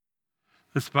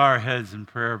Let's bow our heads in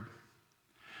prayer.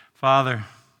 Father,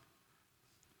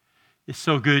 it's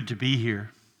so good to be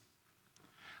here.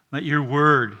 Let your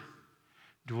word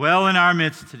dwell in our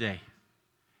midst today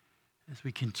as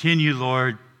we continue,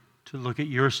 Lord, to look at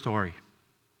your story.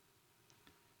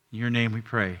 In your name we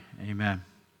pray. Amen.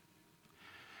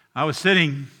 I was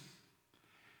sitting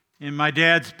in my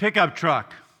dad's pickup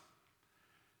truck,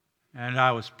 and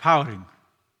I was pouting.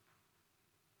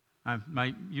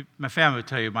 My family would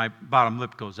tell you my bottom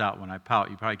lip goes out when I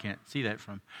pout. You probably can't see that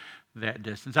from that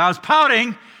distance. I was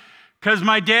pouting because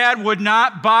my dad would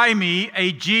not buy me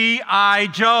a G.I.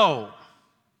 Joe.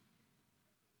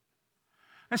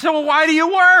 I said, well, why do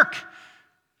you work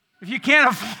if you can't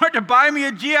afford to buy me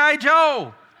a G.I.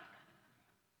 Joe?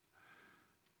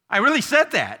 I really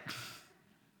said that.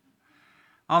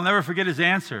 I'll never forget his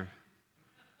answer.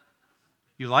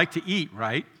 You like to eat,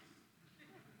 right?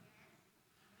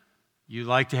 You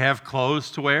like to have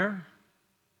clothes to wear?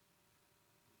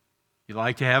 You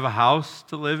like to have a house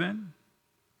to live in?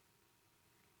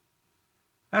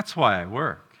 That's why I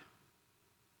work.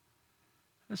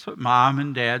 That's what mom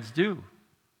and dads do.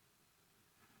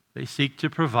 They seek to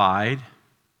provide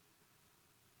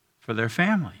for their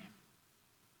family.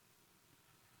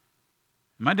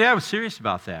 My dad was serious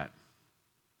about that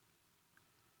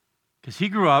because he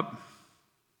grew up,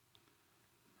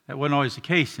 that wasn't always the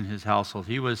case in his household.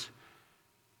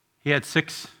 He had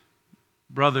 6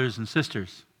 brothers and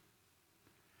sisters.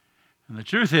 And the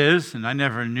truth is, and I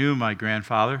never knew my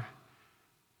grandfather,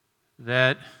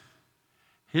 that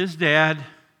his dad,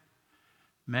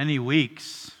 many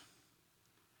weeks,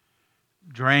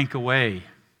 drank away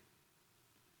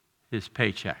his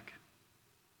paycheck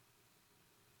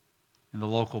in the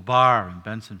local bar in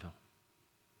Bensonville.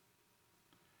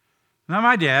 Not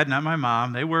my dad, not my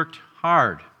mom, they worked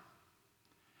hard.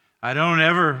 I don't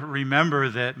ever remember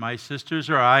that my sisters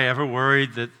or I ever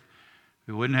worried that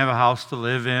we wouldn't have a house to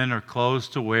live in or clothes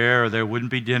to wear or there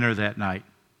wouldn't be dinner that night.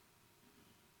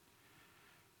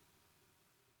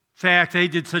 In fact, they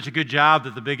did such a good job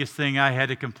that the biggest thing I had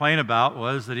to complain about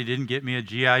was that he didn't get me a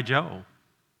G.I. Joe.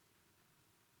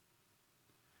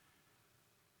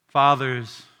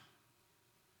 Fathers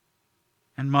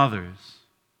and mothers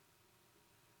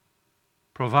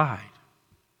provide.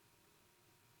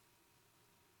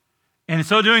 And in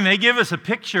so doing, they give us a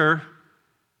picture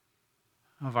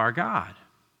of our God.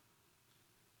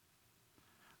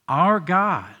 Our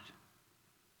God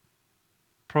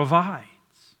provides.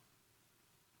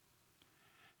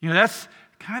 You know, that's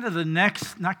kind of the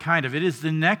next, it is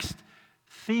the next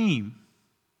theme.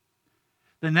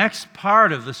 The next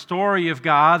part of the story of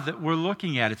God that we're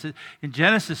looking at. It's in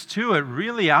Genesis 2, it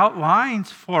really outlines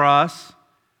for us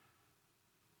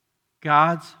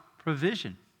God's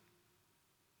provision.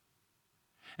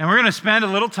 And we're going to spend a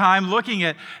little time looking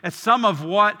at some of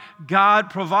what God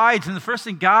provides. And the first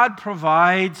thing, God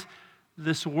provides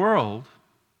this world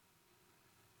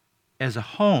as a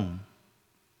home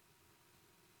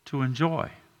to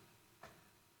enjoy.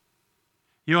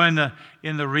 You know,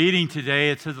 in the reading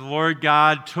today, it says the Lord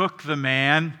God took the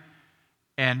man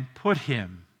and put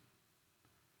him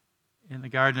in the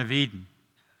Garden of Eden.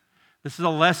 This is a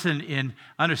lesson in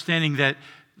understanding that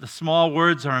the small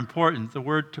words are important. The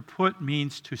word to put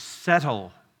means to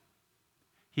settle.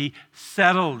 He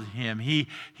settled him. He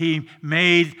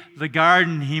made the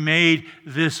garden. He made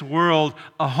this world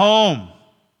a home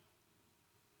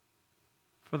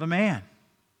for the man.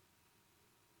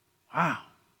 Wow.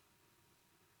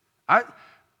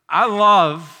 I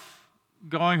love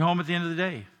going home at the end of the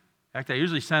day. In fact, I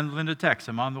usually send Linda a text.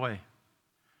 I'm on the way.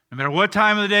 No matter what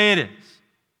time of the day it is.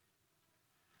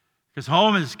 Because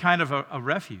home is kind of a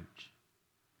refuge.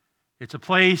 It's a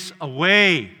place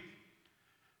away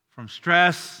from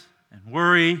stress and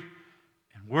worry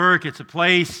and work. It's a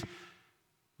place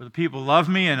where the people love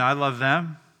me and I love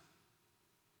them.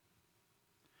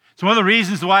 It's one of the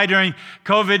reasons why during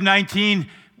COVID-19,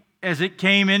 as it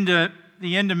came into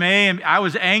the end of May, and I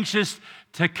was anxious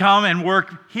to come and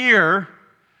work here,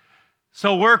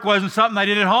 so work wasn't something I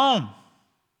did at home.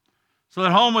 So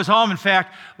that home was home. In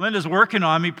fact, Linda's working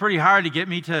on me pretty hard to get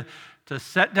me to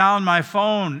set down my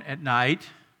phone at night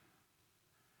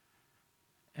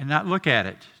and not look at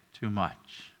it too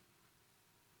much.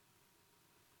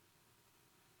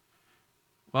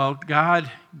 Well,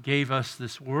 God gave us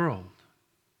this world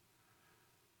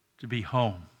to be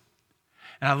home.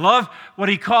 And I love what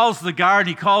he calls the garden.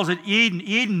 He calls it Eden.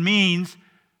 Eden means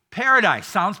paradise.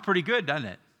 Sounds pretty good, doesn't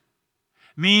it?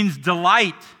 It means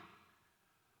delight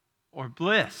or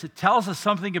bliss. It tells us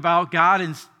something about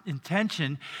God's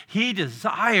intention. He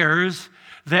desires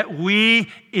that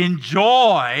we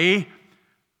enjoy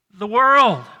the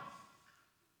world.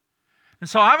 And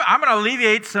so I'm going to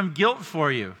alleviate some guilt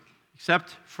for you,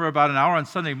 except for about an hour on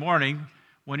Sunday morning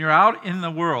when you're out in the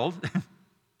world,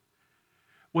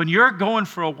 when you're going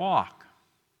for a walk,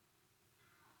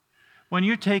 when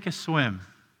you take a swim,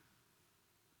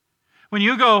 when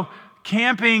you go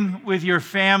camping with your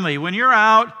family, when you're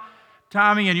out,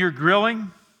 Tommy, and you're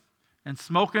grilling and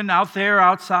smoking out there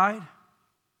outside,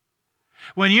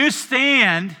 when you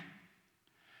stand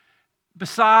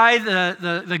beside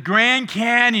the Grand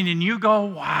Canyon and you go,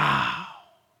 wow,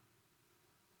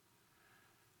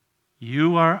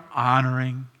 you are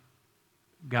honoring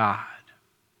God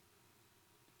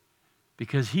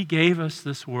because He gave us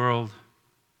this world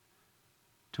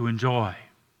to enjoy.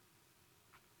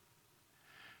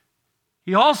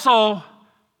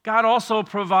 God also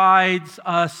provides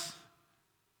us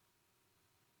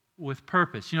with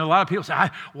purpose. You know, a lot of people say,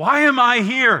 why am I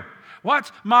here?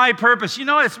 What's my purpose? You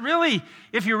know, it's really,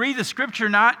 if you read the Scripture,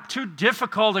 not too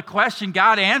difficult a question.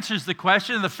 God answers the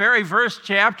question in the very first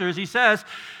chapters. He says,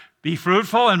 be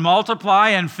fruitful and multiply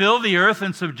and fill the earth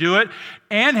and subdue it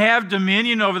and have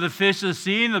dominion over the fish of the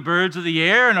sea and the birds of the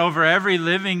air and over every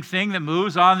living thing that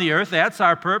moves on the earth. That's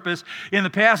our purpose. In the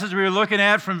passage we were looking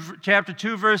at from chapter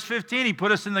 2, verse 15, He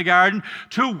put us in the garden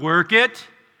to work it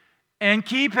and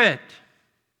keep it.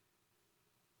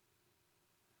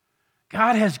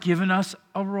 God has given us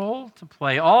a role to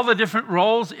play. All the different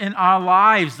roles in our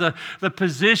lives, the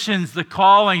positions, the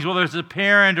callings, whether it's a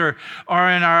parent or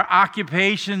in our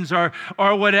occupations or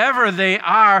whatever they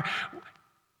are.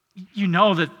 You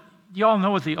all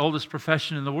know what the oldest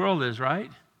profession in the world is, right?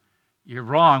 You're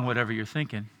wrong, whatever you're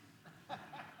thinking.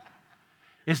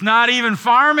 It's not even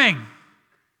farming.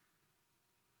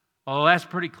 Although that's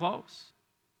pretty close.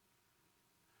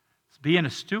 It's being a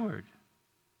steward.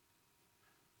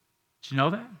 Did you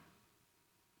know that?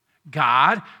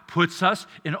 God puts us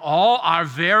in all our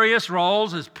various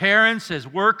roles as parents, as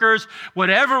workers,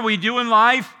 whatever we do in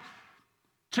life,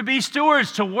 to be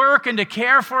stewards, to work and to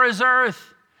care for His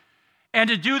earth, and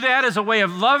to do that as a way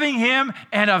of loving Him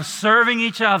and of serving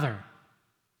each other.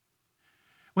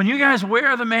 When you guys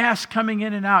wear the mask coming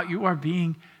in and out, you are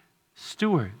being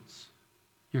stewards.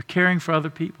 You're caring for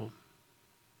other people.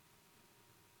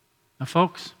 Now,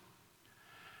 folks,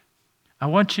 I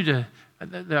want you to,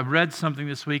 I read something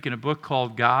this week in a book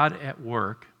called God at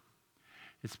Work.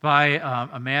 It's by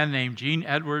a man named Gene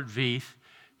Edward Veith.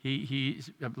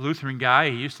 He's a Lutheran guy.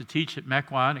 He used to teach at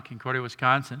Mequon at Concordia,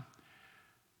 Wisconsin.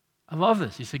 I love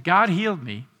this. He said, God healed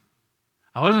me.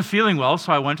 I wasn't feeling well,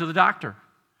 so I went to the doctor.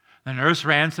 The nurse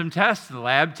ran some tests. The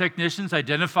lab technicians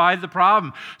identified the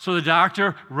problem. So the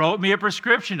doctor wrote me a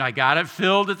prescription. I got it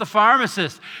filled at the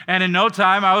pharmacist. And in no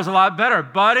time, I was a lot better.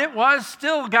 But it was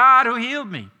still God who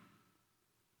healed me.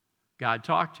 God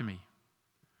talked to me.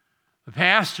 The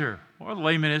pastor or the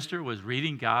lay minister was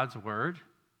reading God's word.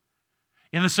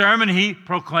 In the sermon, he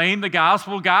proclaimed the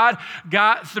gospel. God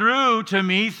got through to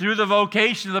me through the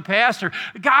vocation of the pastor.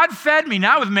 God fed me,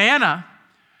 not with manna,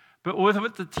 but with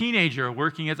what the teenager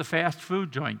working at the fast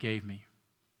food joint gave me.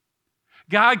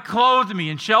 God clothed me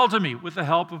and sheltered me with the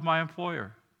help of my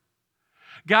employer.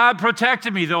 God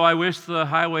protected me, though I wish the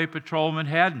highway patrolman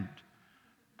hadn't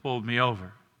pulled me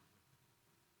over.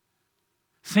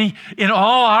 See, in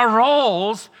all our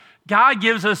roles, God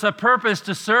gives us a purpose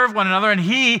to serve one another, and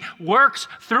He works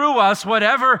through us,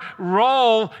 whatever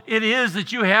role it is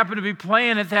that you happen to be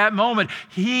playing at that moment.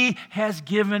 He has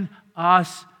given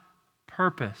us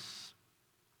purpose.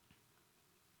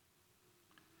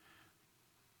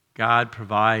 God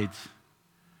provides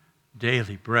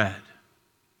daily bread.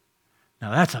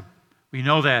 Now we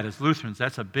know that as Lutherans,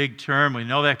 that's a big term. We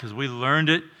know that because we learned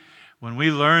it when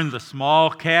we learned the small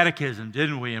catechism,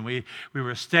 didn't we? And we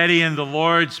were studying the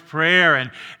Lord's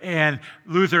Prayer, and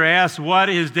Luther asked, what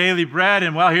is daily bread?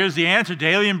 And well, here's the answer.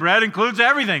 Daily bread includes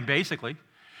everything, basically.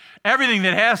 Everything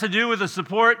that has to do with the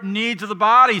support needs of the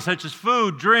body, such as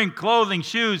food, drink, clothing,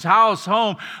 shoes, house,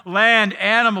 home, land,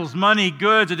 animals, money,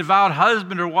 goods, a devout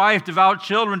husband or wife, devout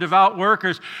children, devout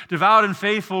workers, devout and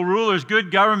faithful rulers, good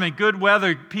government, good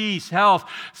weather, peace, health,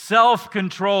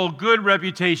 self-control, good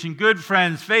reputation, good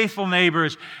friends, faithful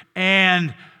neighbors,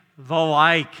 and the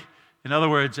like. In other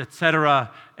words, etc.,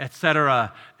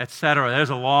 etc., etc. There's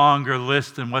a longer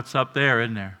list than what's up there,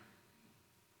 isn't there?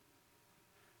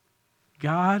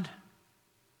 God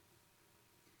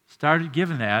started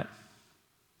giving that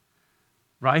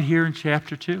right here in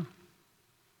chapter 2. It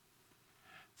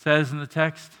says in the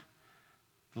text,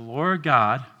 the Lord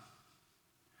God,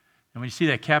 and when you see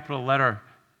that capital letter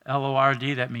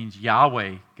L-O-R-D, that means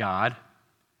Yahweh God,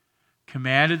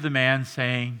 commanded the man,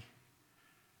 saying,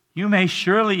 you may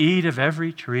surely eat of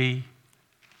every tree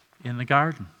in the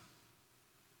garden.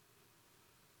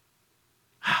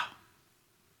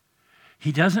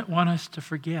 He doesn't want us to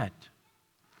forget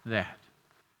that.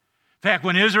 In fact,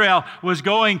 when Israel was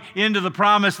going into the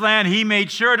promised land, he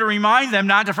made sure to remind them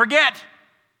not to forget.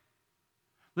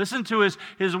 Listen to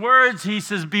his words. He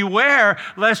says, beware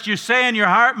lest you say in your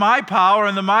heart, my power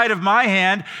and the might of my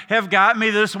hand have got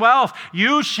me this wealth.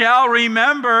 You shall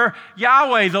remember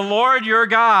Yahweh, the Lord your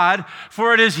God,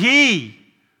 for it is he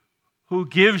who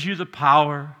gives you the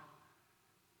power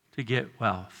to get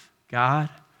wealth. God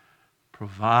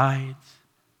provides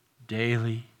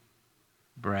daily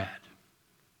bread.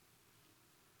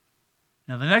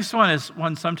 Now, the next one is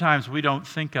one sometimes we don't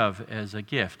think of as a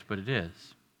gift, but it is.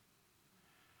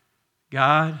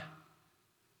 God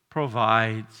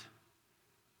provides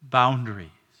boundaries.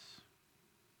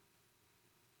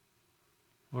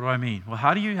 What do I mean?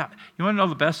 Well, you want to know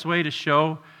the best way to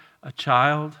show a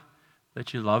child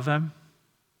that you love them?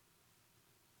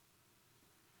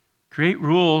 Create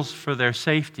rules for their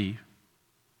safety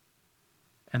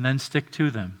and then stick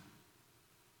to them.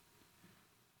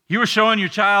 You were showing your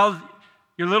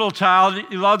little child,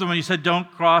 you loved them when you said,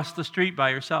 don't cross the street by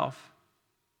yourself.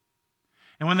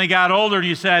 And when they got older and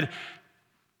you said,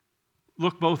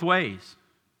 look both ways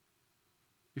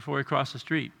before you cross the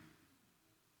street.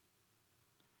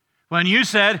 When you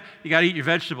said, you got to eat your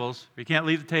vegetables, or you can't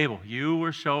leave the table, you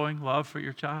were showing love for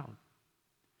your child.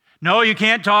 No, you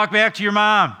can't talk back to your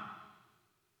mom.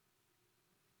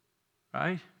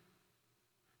 Right?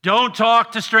 Don't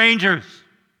talk to strangers.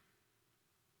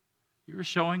 You were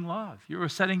showing love. You were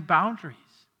setting boundaries.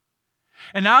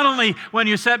 And not only when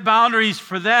you set boundaries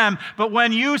for them, but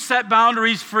when you set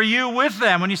boundaries for you with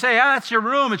them. When you say, that's your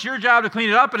room, it's your job to clean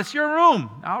it up, but it's your room.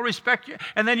 I'll respect you.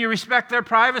 And then you respect their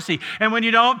privacy. And when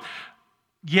you don't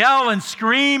yell and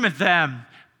scream at them,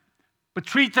 but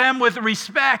treat them with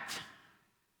respect.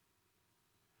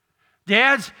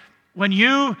 Dads, when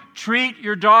you treat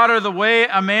your daughter the way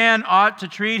a man ought to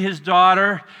treat his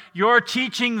daughter, you're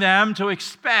teaching them to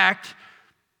expect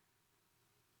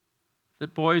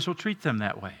that boys will treat them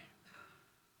that way.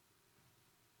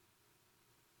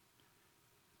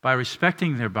 By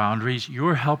respecting their boundaries,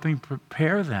 you're helping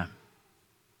prepare them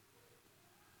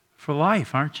for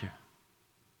life, aren't you?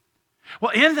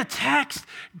 Well, in the text,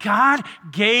 God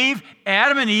gave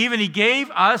Adam and Eve, and he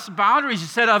gave us boundaries. He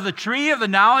said, of the tree of the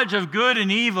knowledge of good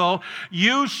and evil,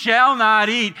 you shall not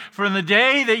eat, for in the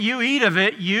day that you eat of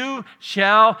it, you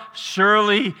shall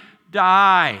surely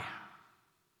die.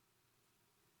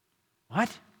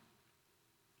 What?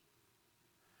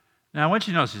 Now, I want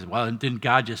you to notice, well, didn't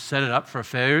God just set it up for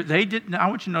failure? They didn't. I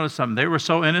want you to notice something. They were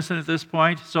so innocent at this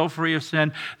point, so free of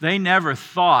sin, they never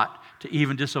thought to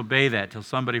even disobey that till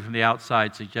somebody from the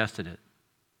outside suggested it.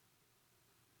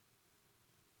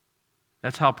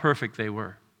 That's how perfect they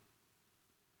were.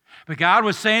 But God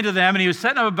was saying to them, and he was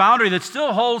setting up a boundary that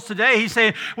still holds today. He's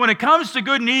saying, when it comes to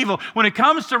good and evil, when it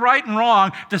comes to right and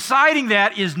wrong, deciding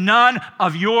that is none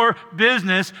of your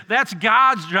business. That's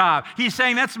God's job. He's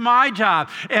saying, that's my job.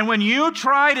 And when you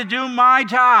try to do my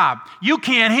job, you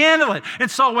can't handle it. And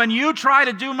so when you try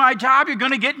to do my job, you're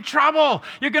going to get in trouble.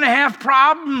 You're going to have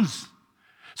problems.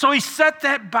 So he set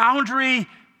that boundary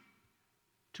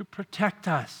to protect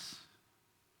us.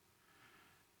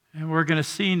 And we're going to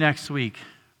see next week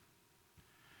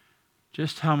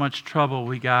just how much trouble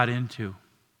we got into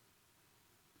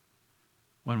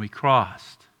when we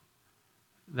crossed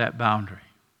that boundary.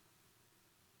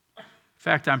 In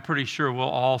fact, I'm pretty sure we'll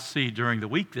all see during the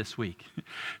week this week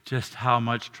just how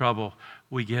much trouble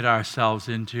we get ourselves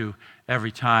into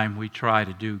every time we try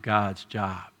to do God's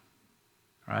job.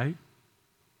 Right?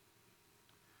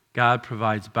 God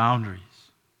provides boundaries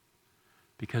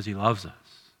because he loves us.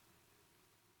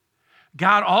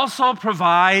 God also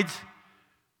provides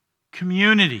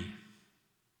community.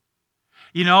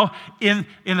 You know, in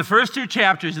the first two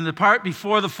chapters, in the part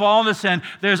before the fall and the sin,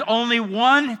 there's only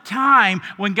one time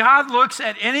when God looks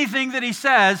at anything that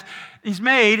he's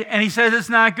made, and he says it's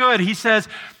not good. He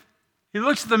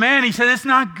looks at the man, he says, it's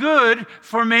not good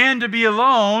for man to be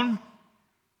alone.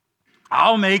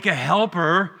 I'll make a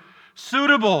helper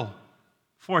suitable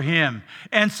for him.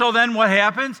 And so then what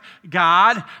happens?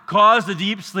 God caused a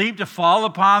deep sleep to fall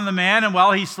upon the man, and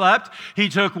while he slept, he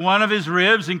took one of his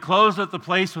ribs and closed up the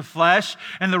place with flesh.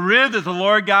 And the rib that the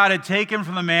Lord God had taken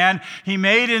from the man, he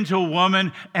made into a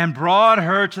woman and brought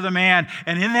her to the man.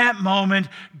 And in that moment,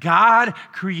 God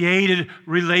created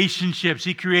relationships.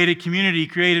 He created community. He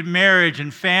created marriage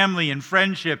and family and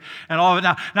friendship and all of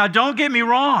it. Now don't get me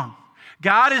wrong.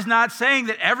 God is not saying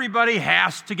that everybody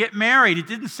has to get married. It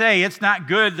didn't say it's not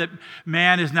good that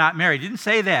man is not married. It didn't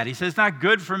say that. He says it's not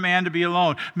good for man to be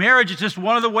alone. Marriage is just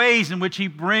one of the ways in which he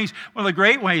brings, one of the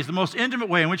great ways, the most intimate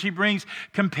way in which he brings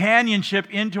companionship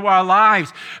into our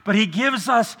lives. But he gives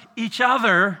us each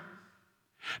other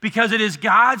because it is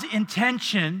God's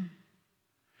intention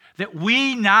that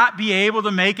we not be able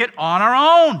to make it on our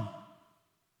own.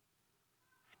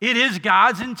 It is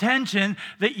God's intention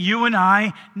that you and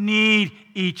I need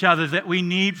each other, that we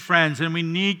need friends and we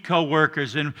need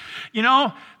co-workers. And, you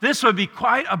know, this would be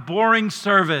quite a boring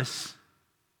service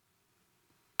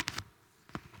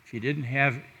if you didn't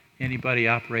have anybody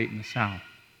operating the sound.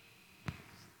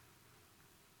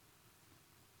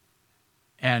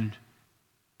 And,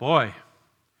 boy,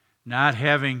 not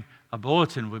having a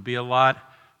bulletin would be a lot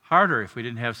harder if we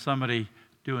didn't have somebody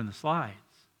doing the slides.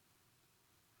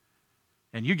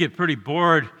 And you get pretty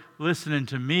bored listening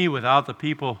to me without the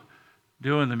people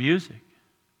doing the music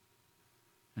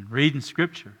and reading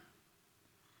Scripture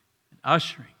and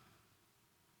ushering.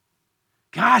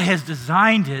 God has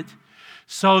designed it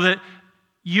so that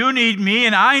you need me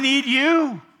and I need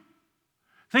you.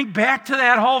 Think back to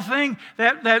that whole thing,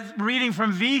 that reading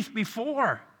from Veith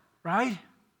before, right?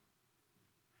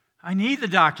 I need the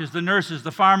doctors, the nurses,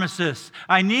 the pharmacists.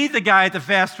 I need the guy at the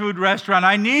fast food restaurant.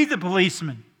 I need the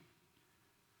policeman.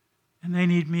 And they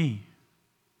need me.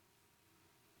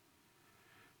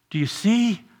 Do you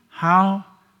see how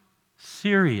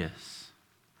serious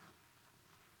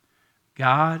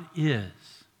God is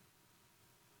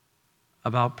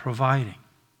about providing?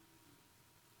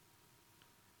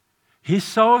 He's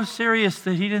so serious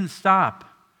that he didn't stop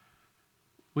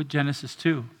with Genesis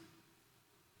 2.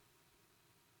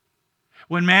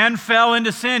 When man fell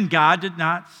into sin, God did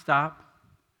not stop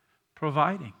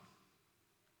providing.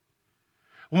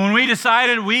 When we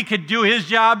decided we could do his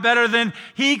job better than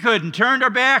he could and turned our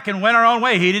back and went our own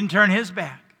way, he didn't turn his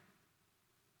back.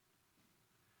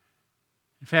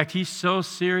 In fact, he's so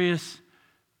serious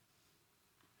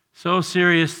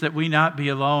that we not be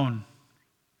alone,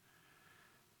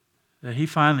 that he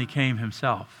finally came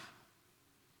himself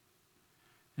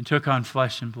and took on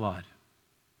flesh and blood.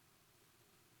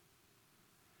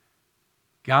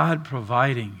 God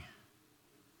providing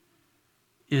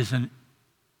is an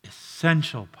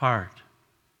essential part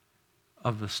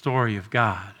of the story of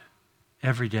God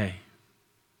every day.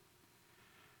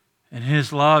 In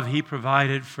his love, he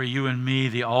provided for you and me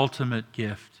the ultimate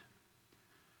gift,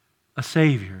 a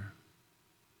Savior,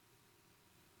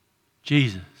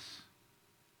 Jesus.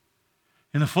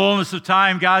 In the fullness of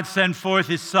time, God sent forth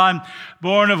his Son,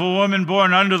 born of a woman,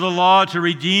 born under the law, to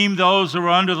redeem those who were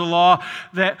under the law,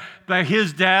 that by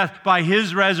his death, by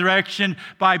his resurrection,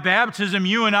 by baptism,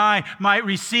 you and I might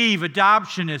receive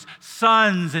adoption as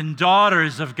sons and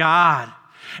daughters of God.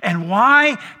 And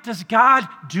why does God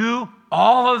do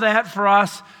all of that for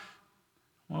us?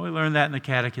 Well, we learned that in the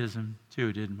Catechism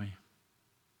too, didn't we?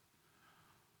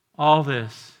 All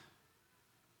this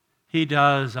he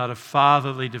does out of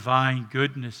fatherly divine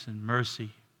goodness and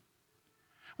mercy,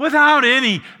 without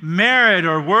any merit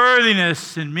or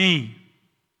worthiness in me,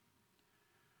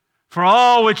 for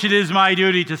all which it is my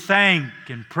duty to thank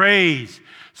and praise,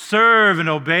 serve and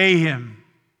obey him.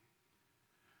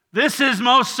 This is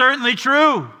most certainly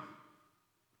true.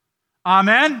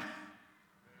 Amen?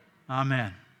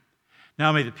 Amen.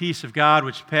 Now may the peace of God,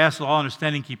 which passes all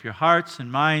understanding, keep your hearts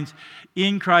and minds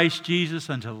in Christ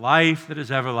Jesus unto life that is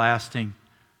everlasting.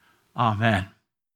 Amen.